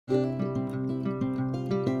Hello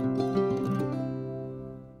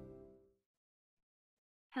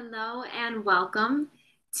and welcome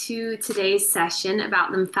to today's session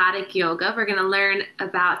about lymphatic yoga. We're going to learn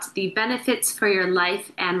about the benefits for your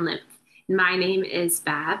life and lymph. My name is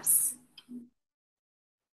Babz.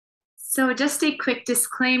 So just a quick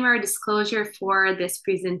disclosure for this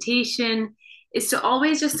presentation is to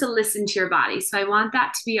always just to listen to your body. So I want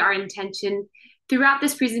that to be our intention throughout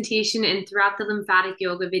this presentation and throughout the lymphatic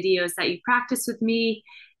yoga videos that you practice with me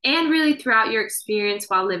and really throughout your experience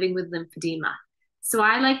while living with lymphedema. So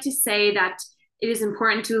I like to say that it is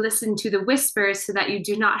important to listen to the whispers so that you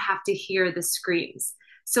do not have to hear the screams.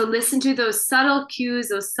 So listen to those subtle cues,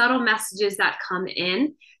 those subtle messages that come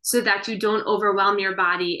in so that you don't overwhelm your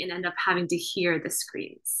body and end up having to hear the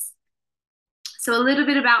screams. So a little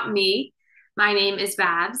bit about me. My name is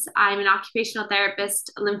Babz. I'm an occupational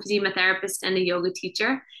therapist, a lymphedema therapist, and a yoga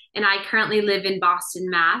teacher. And I currently live in Boston,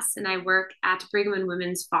 Mass. And I work at Brigham and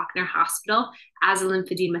Women's Faulkner Hospital as a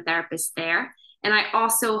lymphedema therapist there. And I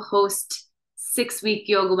also host 6-week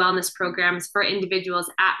yoga wellness programs for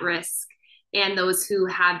individuals at risk and those who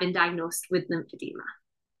have been diagnosed with lymphedema.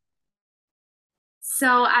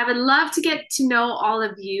 So I would love to get to know all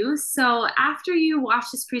of you. So after you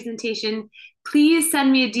watch this presentation, please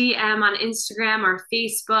send me a DM on Instagram or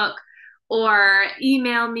Facebook, or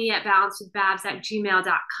email me at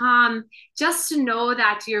balancewithbabz@gmail.com just to know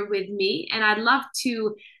that you're with me. And I'd love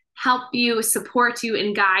to help you, support you,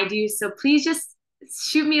 and guide you. So please just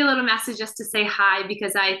shoot me a little message just to say hi,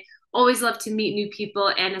 because I always love to meet new people,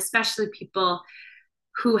 and especially people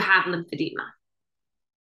who have lymphedema.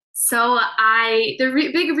 So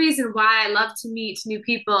the big reason why I love to meet new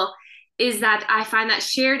people is that I find that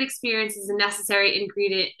shared experience is a necessary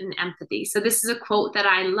ingredient in empathy. So this is a quote that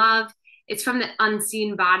I love. It's from The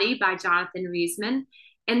Unseen Body by Jonathan Reisman.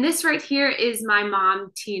 And this right here is my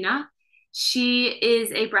mom, Tina. She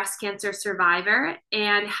is a breast cancer survivor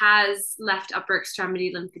and has left upper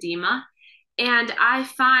extremity lymphedema. And I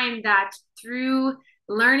find that through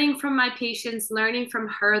learning from my patients, learning from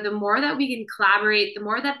her, the more that we can collaborate, the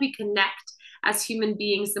more that we connect as human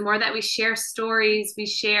beings, the more that we share stories, we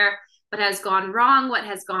share what has gone wrong, what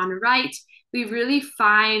has gone right, we really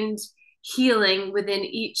find healing within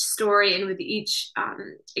each story and with each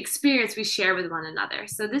experience we share with one another.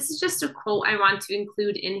 So this is just a quote I want to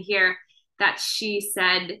include in here that she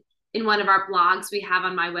said in one of our blogs we have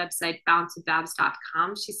on my website,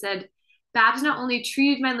 balancewithbabz.com. She said, "Babz not only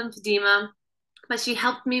treated my lymphedema, but she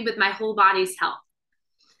helped me with my whole body's health.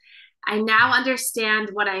 I now understand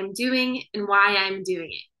what I'm doing and why I'm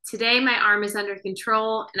doing it. Today, my arm is under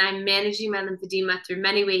control and I'm managing my lymphedema through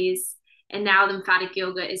many ways. And now lymphatic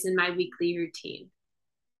yoga is in my weekly routine."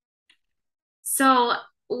 So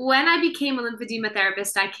when I became a lymphedema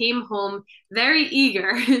therapist, I came home very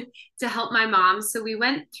eager to help my mom. So we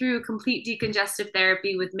went through complete decongestive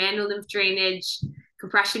therapy with manual lymph drainage,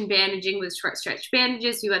 compression bandaging with short stretch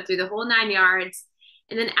bandages. We went through the whole 9 yards.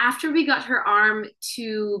 And then after we got her arm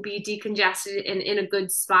to be decongested and in a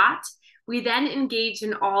good spot, we then engaged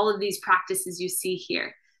in all of these practices you see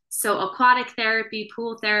here. So aquatic therapy,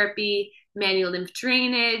 pool therapy, manual lymph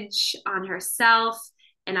drainage on herself,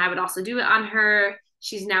 and I would also do it on her.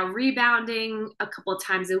 She's now rebounding a couple of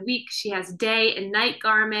times a week. She has day and night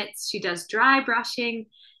garments. She does dry brushing.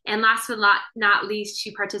 And last but not least,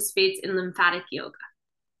 she participates in lymphatic yoga.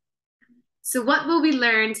 So what will we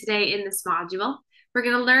learn today in this module? We're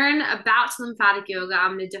going to learn about lymphatic yoga.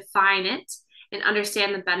 I'm going to define it and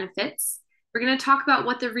understand the benefits. We're going to talk about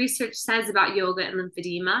what the research says about yoga and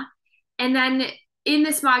lymphedema. And then in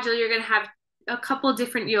this module, you're going to have a couple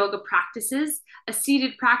different yoga practices, a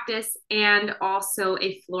seated practice, and also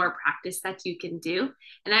a floor practice that you can do.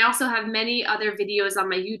 And I also have many other videos on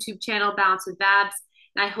my YouTube channel, Balance with Babz.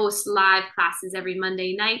 And I host live classes every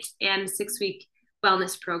Monday night and 6-week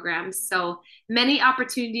wellness programs. So many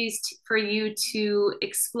opportunities for you to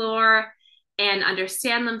explore and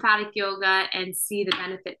understand lymphatic yoga and see the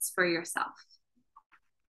benefits for yourself.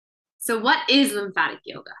 So what is lymphatic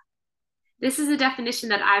yoga? This is a definition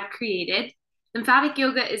that I've created. Lymphatic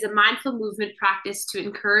yoga is a mindful movement practice to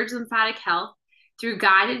encourage lymphatic health through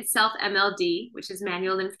guided self-MLD, which is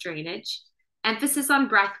manual lymph drainage, emphasis on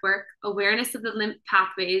breath work, awareness of the lymph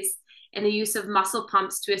pathways, and the use of muscle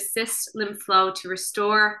pumps to assist lymph flow to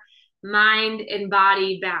restore mind and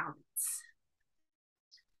body balance.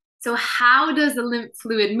 So how does the lymph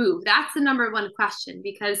fluid move? That's the number one question,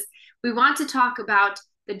 because we want to talk about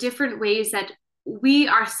the different ways that we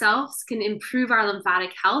ourselves can improve our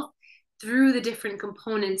lymphatic health through the different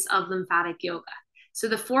components of lymphatic yoga. So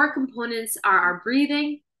the 4 components are our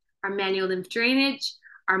breathing, our manual lymph drainage,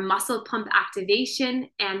 our muscle pump activation,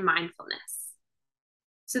 and mindfulness.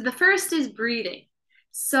 So the first is breathing.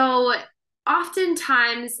 So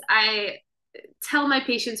oftentimes I tell my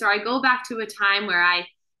patients, or I go back to a time where I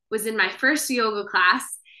was in my first yoga class,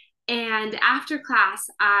 and after class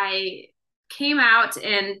I came out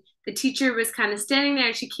and the teacher was kind of standing there,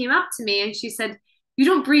 and she came up to me and she said, "You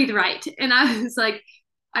don't breathe right." And I was like,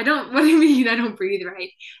 "I don't, what do you mean I don't breathe right?"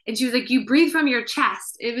 And she was like, "You breathe from your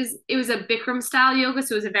chest." It was a Bikram style yoga,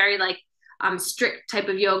 so it was a very like strict type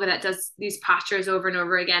of yoga that does these postures over and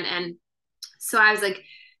over again. And so I was like,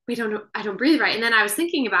 "Wait, I don't breathe right." And then I was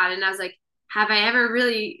thinking about it, and I was like, have I ever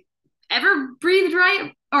breathed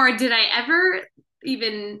right? Or did I ever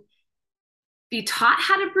even be taught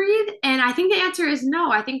how to breathe? And I think the answer is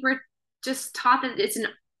no. I think we're just taught that it's an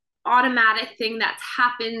automatic thing that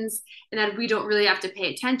happens and that we don't really have to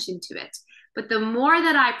pay attention to it. But the more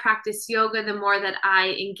that I practice yoga, the more that I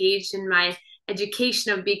engaged in my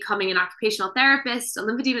education of becoming an occupational therapist, a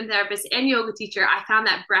lymphedema therapist, and yoga teacher, I found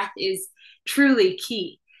that breath is truly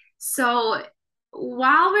key. So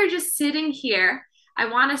while we're just sitting here, I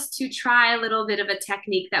want us to try a little bit of a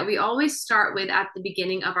technique that we always start with at the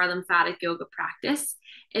beginning of our lymphatic yoga practice,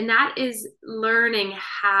 and that is learning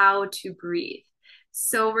how to breathe.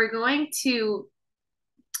 So we're going to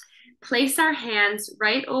place our hands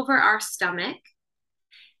right over our stomach.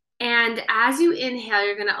 And as you inhale,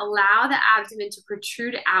 you're going to allow the abdomen to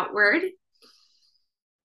protrude outward.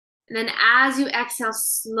 And then as you exhale,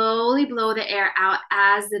 slowly blow the air out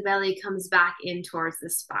as the belly comes back in towards the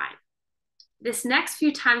spine. This next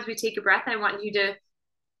few times we take a breath, I want you to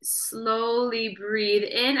slowly breathe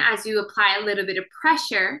in as you apply a little bit of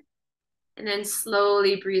pressure, and then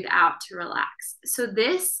slowly breathe out to relax. So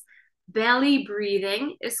this belly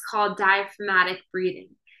breathing is called diaphragmatic breathing.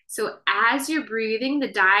 So as you're breathing,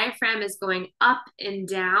 the diaphragm is going up and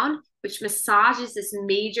down, which massages this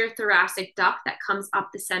major thoracic duct that comes up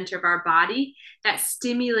the center of our body, that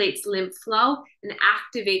stimulates lymph flow and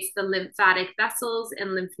activates the lymphatic vessels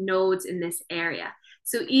and lymph nodes in this area.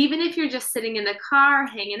 So even if you're just sitting in the car,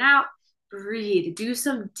 hanging out, breathe. Do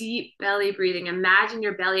some deep belly breathing. Imagine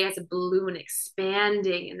your belly as a balloon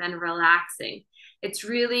expanding and then relaxing. It's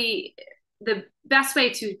really the best way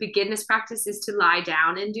to begin this practice is to lie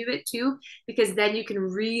down and do it too, because then you can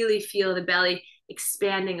really feel the belly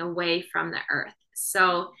expanding away from the earth.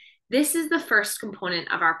 So this is the first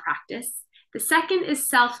component of our practice. The second is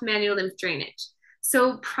self-manual lymph drainage.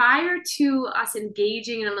 So prior to us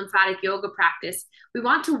engaging in a lymphatic yoga practice, we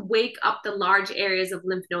want to wake up the large areas of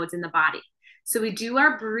lymph nodes in the body. So we do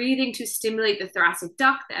our breathing to stimulate the thoracic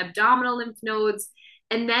duct, the abdominal lymph nodes,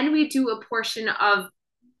 and then we do a portion of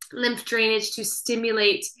lymph drainage to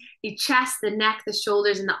stimulate the chest, the neck, the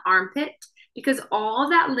shoulders, and the armpit, because all of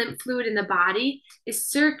that lymph fluid in the body is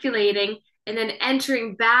circulating and then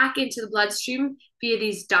entering back into the bloodstream via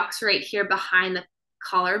these ducts right here behind the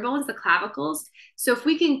collarbones, the clavicles. So if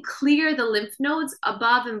we can clear the lymph nodes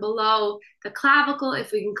above and below the clavicle,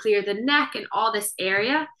 if we can clear the neck and all this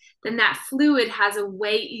area, then that fluid has a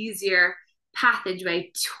way easier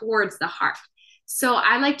passageway towards the heart. So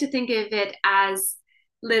I like to think of it as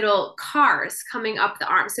little cars coming up the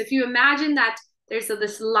arm. So if you imagine that there's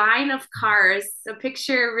this line of cars, so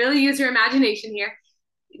picture, really use your imagination here.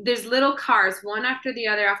 There's little cars, one after the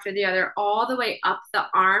other, all the way up the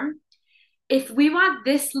arm. If we want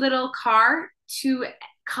this little car to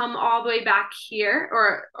come all the way back here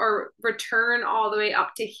or return all the way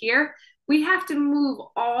up to here, we have to move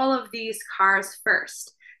all of these cars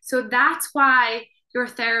first. So that's why your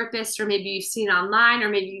therapist, or maybe you've seen online, or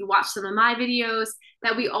maybe you watch some of my videos,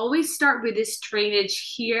 that we always start with this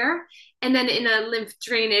drainage here. And then in a lymph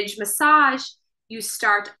drainage massage, you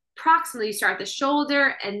start the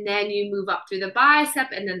shoulder, and then you move up through the bicep,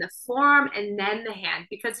 and then the forearm, and then the hand.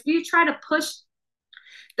 Because if you try to push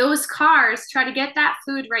those cars, try to get that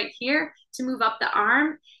fluid right here to move up the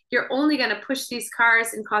arm, you're only going to push these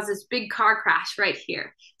cars and cause this big car crash right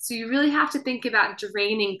here. So you really have to think about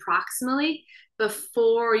draining proximally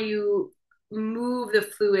before you move the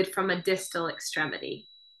fluid from a distal extremity.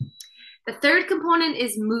 The third component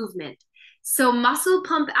is movement. So muscle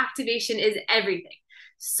pump activation is everything.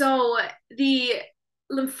 So the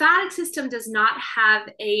lymphatic system does not have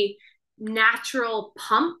a natural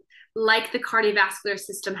pump like the cardiovascular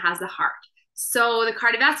system has the heart. So the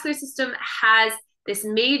cardiovascular system has this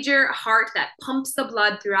major heart that pumps the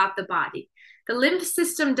blood throughout the body. The lymph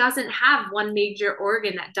system doesn't have one major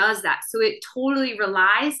organ that does that. So it totally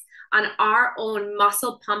relies on our own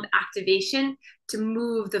muscle pump activation to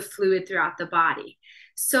move the fluid throughout the body.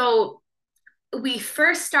 So we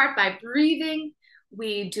first start by breathing.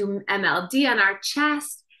 We do MLD on our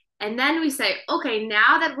chest, And then we say, okay,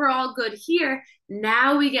 now that we're all good here,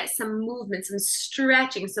 now we get some movement, some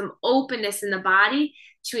stretching, some openness in the body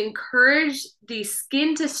to encourage the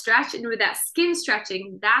skin to stretch. And with that skin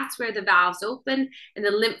stretching, that's where the valves open and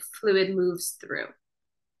the lymph fluid moves through.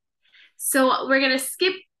 So we're going to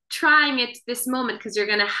skip trying it this moment because you're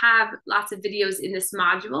going to have lots of videos in this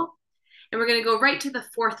module. And we're going to go right to the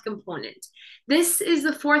fourth component. This is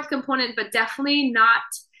the fourth component, but definitely not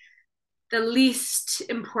the least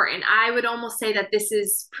important. I would almost say that this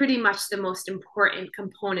is pretty much the most important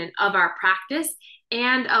component of our practice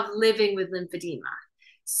and of living with lymphedema.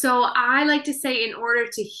 So I like to say, in order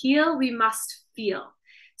to heal, we must feel.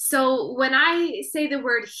 So when I say the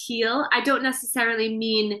word heal, I don't necessarily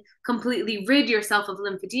mean completely rid yourself of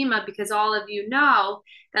lymphedema, because all of you know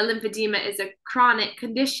that lymphedema is a chronic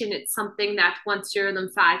condition. It's something that once your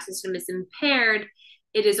lymphatic system is impaired,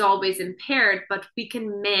 it is always impaired, but we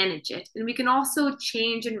can manage it. And we can also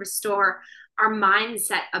change and restore our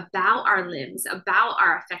mindset about our limbs, about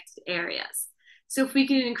our affected areas. So if we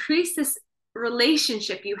can increase this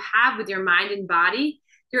relationship you have with your mind and body,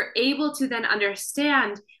 you're able to then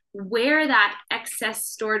understand where that excess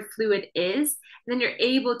stored fluid is, and then you're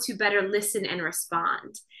able to better listen and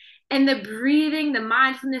respond. And the breathing, the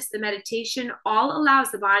mindfulness, the meditation all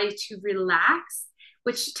allows the body to relax,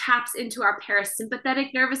 which taps into our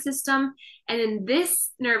parasympathetic nervous system. And in this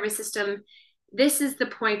nervous system, this is the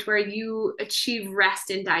point where you achieve rest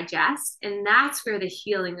and digest, and that's where the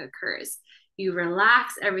healing occurs. You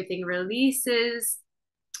relax, everything releases,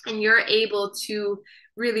 and you're able to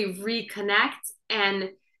really reconnect and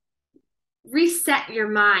reset your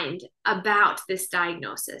mind about this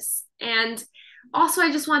diagnosis. And also,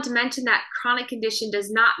 I just want to mention that chronic condition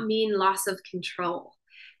does not mean loss of control.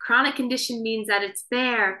 Chronic condition means that it's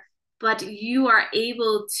there, but you are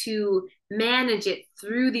able to manage it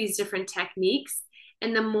through these different techniques.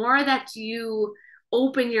 And the more that you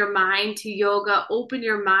open your mind to yoga, open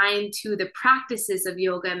your mind to the practices of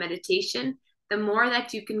yoga and meditation, the more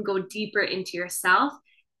that you can go deeper into yourself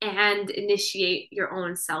and initiate your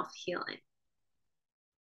own self-healing.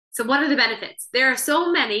 So what are the benefits? There are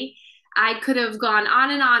so many. I could have gone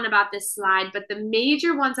on and on about this slide, but the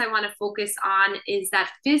major ones I want to focus on is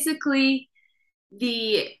that physically,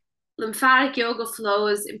 the lymphatic yoga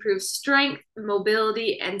flows improve strength,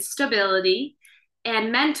 mobility, and stability.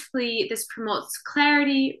 And mentally, this promotes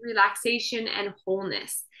clarity, relaxation, and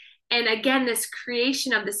wholeness. And again, this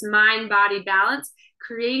creation of this mind-body balance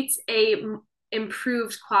creates a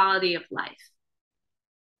improved quality of life.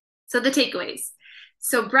 So the takeaways.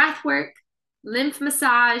 So breath work, lymph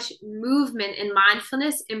massage, movement, and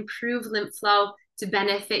mindfulness improve lymph flow to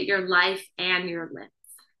benefit your life and your lymph.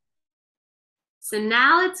 So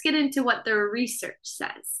now let's get into what the research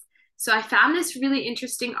says. So I found this really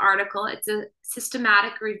interesting article. It's a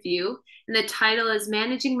systematic review, and the title is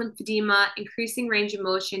Managing Lymphedema, Increasing Range of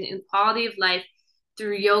Motion and Quality of Life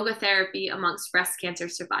Through Yoga Therapy Amongst Breast Cancer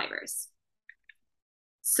Survivors.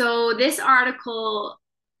 So this article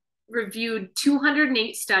reviewed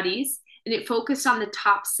 208 studies, and it focused on the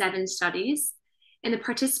top 7 studies. And the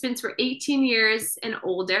participants were 18 years and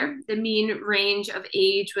older. The mean range of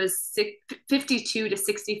age was 52 to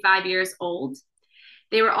 65 years old.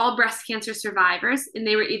 They were all breast cancer survivors, and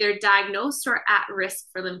they were either diagnosed or at risk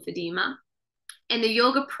for lymphedema. And the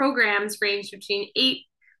yoga programs ranged between 8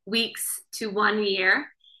 weeks to 1 year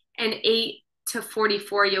and 8 to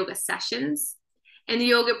 44 yoga sessions. And the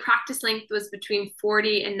yoga practice length was between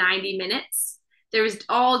 40 and 90 minutes. There was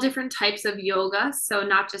all different types of yoga, so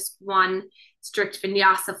not just one strict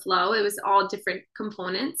vinyasa flow. It was all different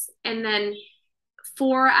components. And then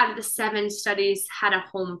 4 out of the 7 studies had a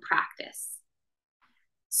home practice.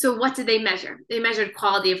 So what did they measure? They measured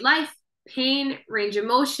quality of life, pain, range of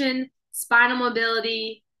motion, spinal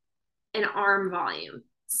mobility, and arm volume.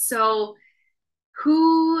 So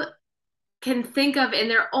who can think of in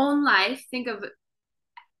their own life, think of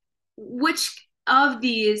which of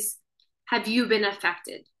these have you been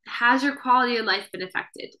affected? Has your quality of life been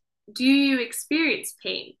affected? Do you experience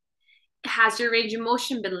pain? Has your range of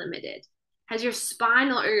motion been limited? Has your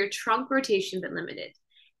spinal or your trunk rotation been limited?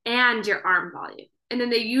 And your arm volume. And then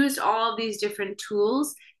they used all of these different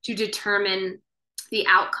tools to determine the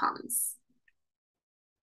outcomes.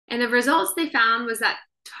 And the results they found was that,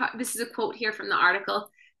 this is a quote here from the article,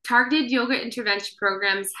 targeted yoga intervention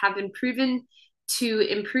programs have been proven to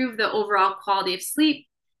improve the overall quality of sleep,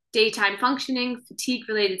 daytime functioning,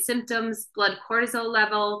 fatigue-related symptoms, blood cortisol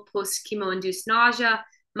level, post-chemo-induced nausea,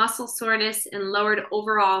 muscle soreness, and lowered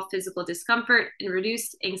overall physical discomfort and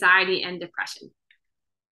reduced anxiety and depression.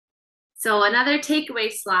 So another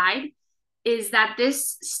takeaway slide is that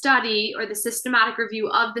this study, or the systematic review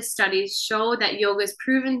of the studies, show that yoga is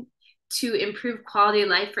proven to improve quality of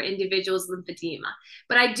life for individuals with lymphedema.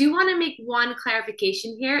 But I do want to make one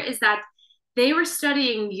clarification here, is that they were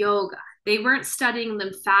studying yoga. They weren't studying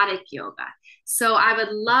lymphatic yoga. So I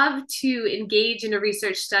would love to engage in a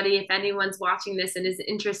research study. If anyone's watching this and is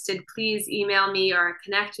interested, please email me or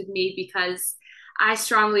connect with me, because I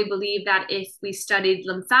strongly believe that if we studied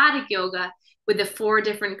lymphatic yoga with the 4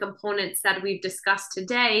 different components that we've discussed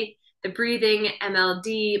today, the breathing,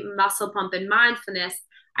 MLD, muscle pump, and mindfulness,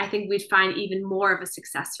 I think we'd find even more of a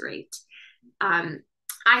success rate.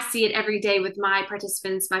 I see it every day with my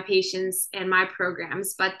participants, my patients, and my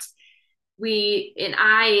programs, but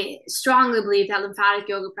I strongly believe that lymphatic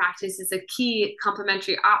yoga practice is a key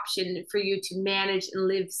complementary option for you to manage and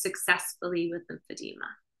live successfully with lymphedema.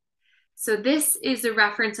 So this is a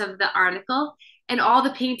reference of the article, and all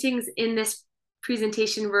the paintings in this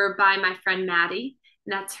presentation were by my friend Maddie,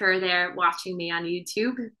 and that's her there watching me on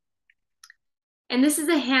YouTube. And this is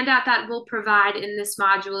a handout that we'll provide in this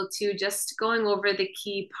module too, just going over the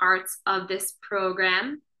key parts of this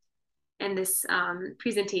program and this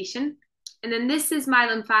presentation. And then this is my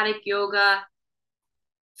lymphatic yoga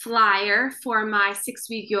flyer for my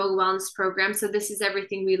 6-week yoga wellness program. So this is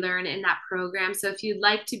everything we learn in that program. So if you'd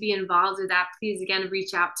like to be involved with that, please again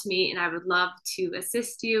reach out to me, and I would love to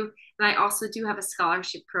assist you. And I also do have a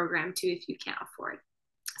scholarship program too if you can't afford.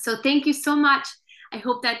 So thank you so much. I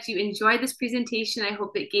hope that you enjoyed this presentation. I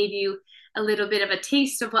hope it gave you a little bit of a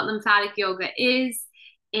taste of what lymphatic yoga is.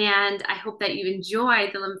 And I hope that you enjoy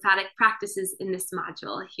the lymphatic practices in this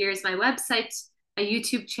module. Here's my website, my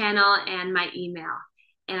YouTube channel, and my email.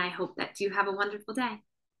 And I hope that you have a wonderful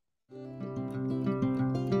day.